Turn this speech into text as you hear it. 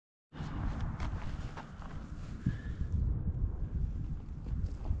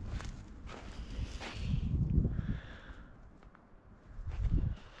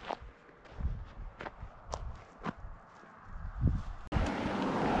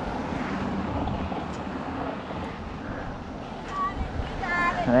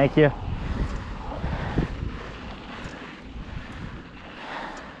Thank you.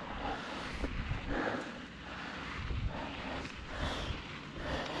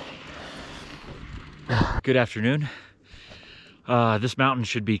 Good afternoon. This mountain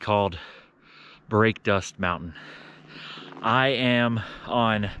should be called Brake Dust Mountain. I am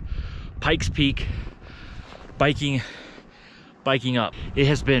on Pikes Peak biking up. It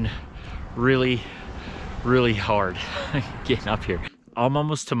has been really hard getting up here. I'm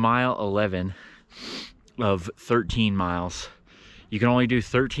almost to mile 11 of 13 miles. You can only do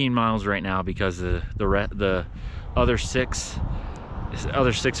 13 miles right now because the other six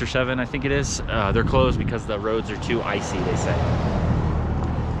or seven, I think it is, they're closed because the roads are too icy, they say.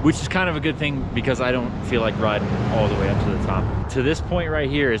 Which is kind of a good thing because I don't feel like riding all the way up to the top. To this point right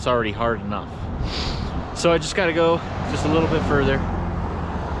here, it's already hard enough. So I just gotta go just a little bit further.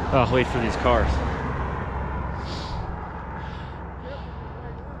 Oh, wait for these cars.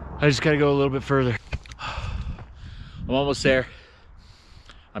 I just gotta go a little bit further. I'm almost there.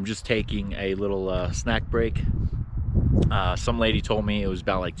 I'm just taking a little snack break. Some lady told me it was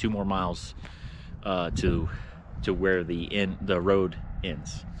about like 2 more miles to where the road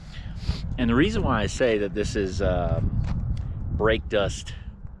ends. And the reason why I say that this is Brake Dust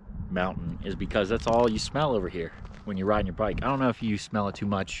Mountain is because that's all you smell over here when you're riding your bike. I don't know if you smell it too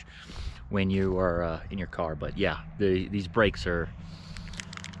much when you are in your car, but yeah, these brakes are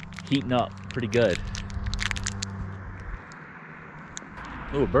heating up pretty good.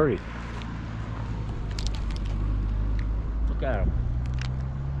 Ooh, a birdie. Look at him.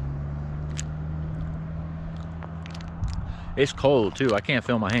 It's cold too. I can't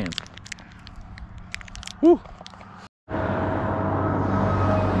feel my hands. Woo!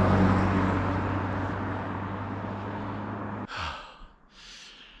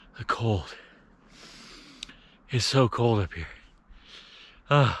 The cold. It's so cold up here.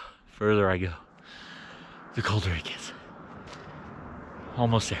 Further I go, the colder it gets.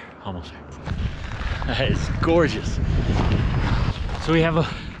 Almost there, almost there. That is gorgeous. So we have a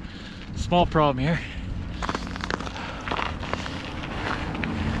small problem here.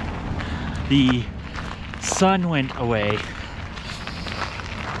 The sun went away,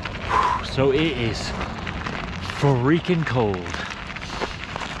 so it is freaking cold.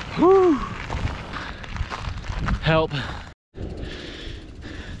 Whew. Help.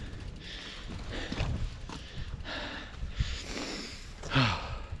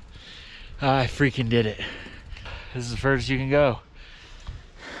 I freaking did it. This is the furthest you can go.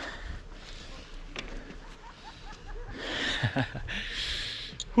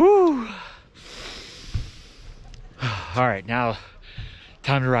 Woo! All right, now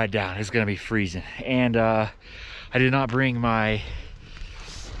time to ride down. It's gonna be freezing, and I did not bring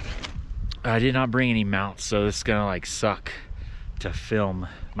any mounts, so this is gonna like suck to film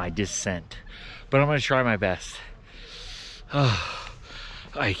my descent. But I'm gonna try my best.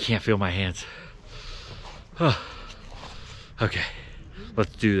 I can't feel my hands. Okay,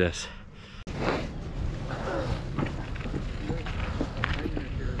 let's do this.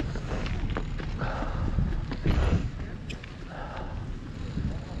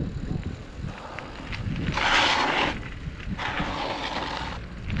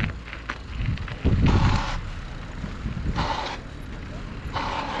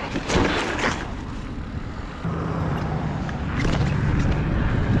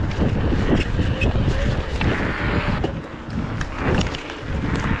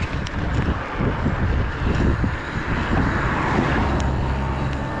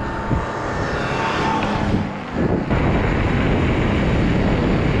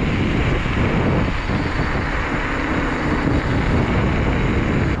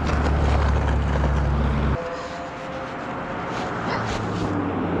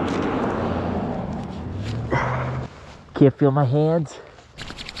 Can't feel my hands.